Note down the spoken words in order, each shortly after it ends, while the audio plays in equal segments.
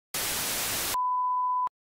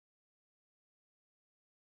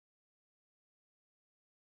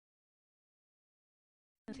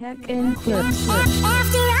Tech and clips.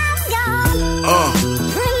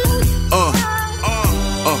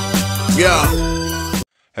 Yeah.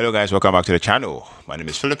 Hello guys, welcome back to the channel. My name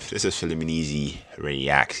is Philip. This is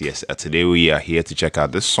Philiminizzyvlogs. Yes, today we are here to check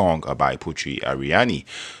out this song by Putri Ariani.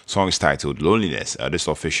 Song is titled Loneliness. This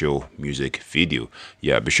official music video.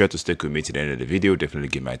 Yeah, be sure to stick with me to the end of the video. Definitely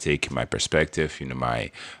give my take, my perspective,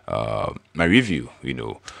 my review,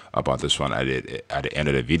 about this one at the end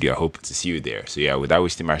of the video. I hope to see you there. So yeah, without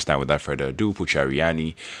wasting much time, without further ado, Putri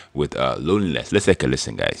Ariani with Loneliness. Let's take a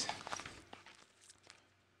listen, guys.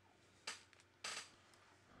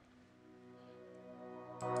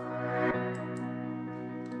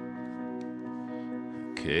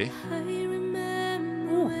 Okay. I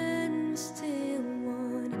remember when we still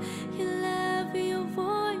one. You love your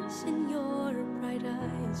voice and your bright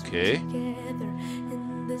eyes. Okay. Together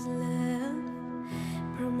in this love,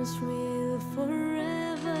 promise we'll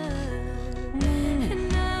forever.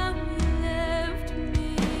 And now you left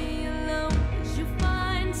me alone. As you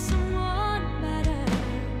find someone better,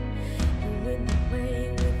 you went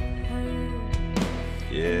away with her.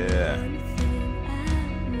 Yeah.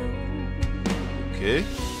 Okay.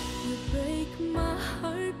 You break my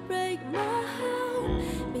heart, break my heart,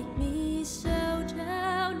 make me so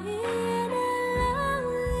down in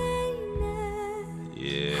loneliness.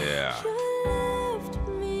 Yeah. You left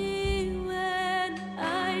me when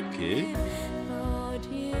I did. Thought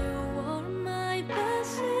you were my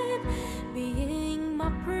blessing, being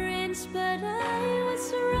my prince, but I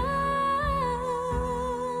was wrong.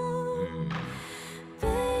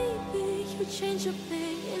 Baby, you changed your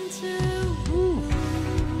thing into.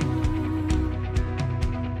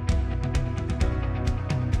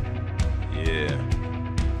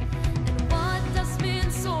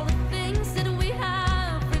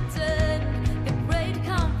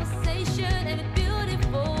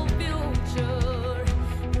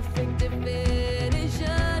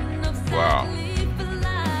 Wow.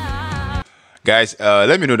 Guys,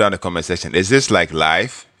 let me know down in the comment section. Is this like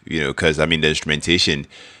live? Because I mean the instrumentation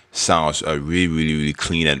sounds really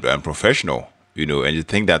clean and professional. And you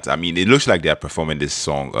think that, I mean, it looks like they're performing this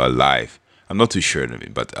song live. I'm not too sure,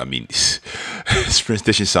 but I mean, this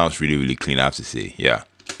presentation sounds really clean, I have to say. Yeah.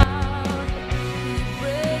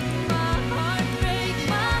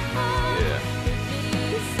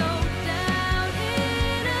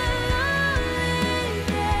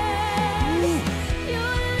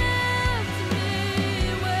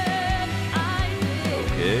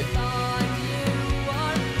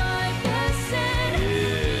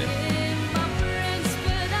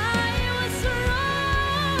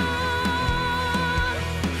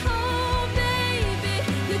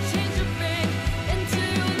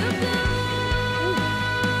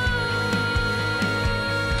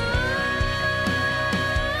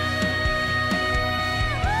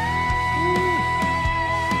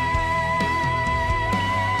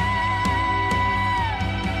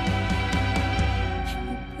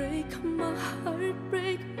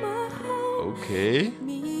 Okay.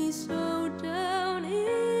 Me so down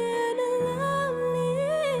in loneliness.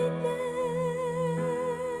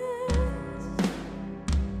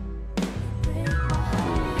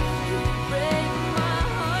 Break my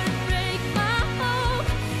heart, break my hope.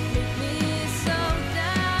 Make me so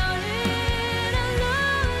down in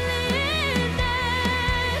loneliness.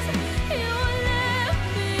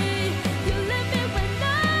 You left me when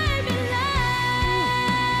I'm in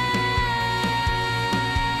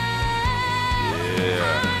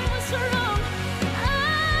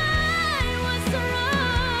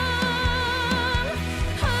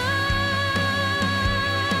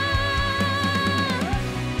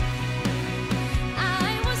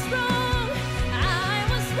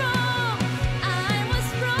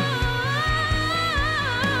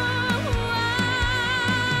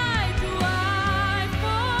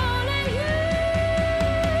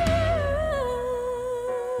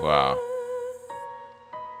Wow.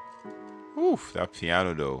 Oof, that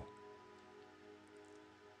piano though.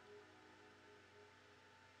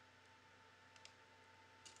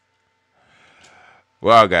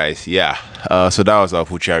 Wow, guys, yeah. So that was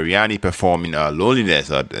Putri Ariani performing "Loneliness."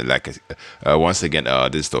 Once again,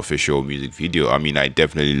 this is the official music video. I mean, I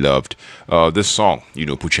definitely loved this song.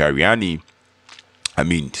 Putri Ariani. I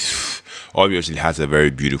mean, obviously has a very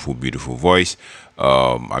beautiful voice.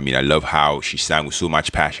 I mean, I love how she sang with so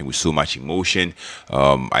much passion, with so much emotion.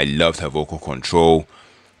 I loved her vocal control.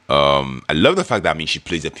 I love the fact that, I mean, she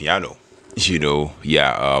plays the piano.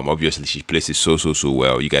 Obviously she plays it so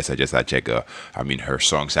well. You guys are just check I mean, her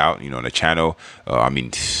songs out, on the channel. I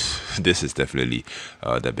mean, this is definitely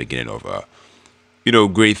the beginning of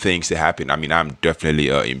great things to happen. I mean, I'm definitely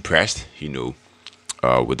impressed.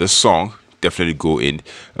 with this song. Definitely go in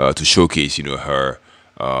to showcase, you know, her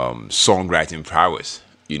songwriting prowess.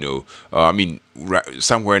 You know, I mean,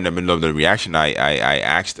 somewhere in the middle of the reaction, I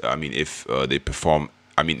asked, I mean, if they perform.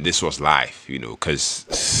 I mean, this was live, you know,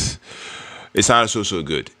 because it sounded so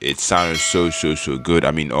good. It sounded so good.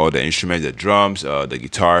 I mean, all the instruments, the drums, the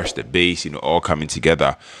guitars, the bass, you know, all coming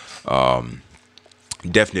together.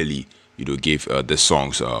 Definitely, you know, gave the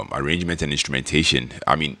song's arrangement and instrumentation.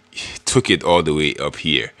 I mean, took it all the way up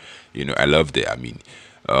here. You know, I loved it. I mean,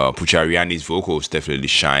 Putri Ariani's vocals definitely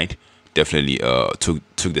shined. Definitely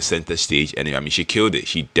took the center stage, and I mean, she killed it.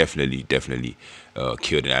 She definitely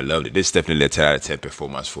killed it. I loved it. This is definitely a 10 out of 10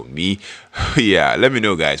 performance for me. Yeah, let me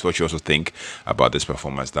know, guys, what you also think about this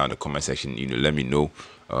performance down in the comment section. You know, let me know.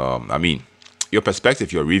 I mean, your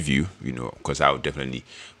perspective, your review, you know, because I would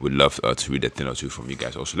love to read a thing or two from you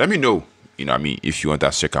guys. Also, let me know, you know, I mean, if you want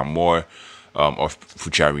us to check out more of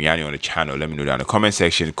Putri Ariani on the channel, let me know down in the comment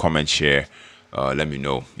section. Comment, share. Let me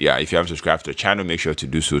know. Yeah, if you haven't subscribed to the channel, make sure to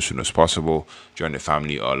do so as soon as possible. Join the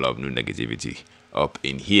family. All love, no negativity up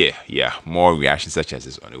in here. Yeah, more reactions such as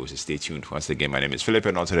this on it. So stay tuned. Once again, my name is Philip,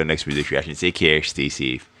 and on to the next music reaction. Take care, stay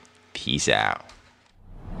safe, peace out.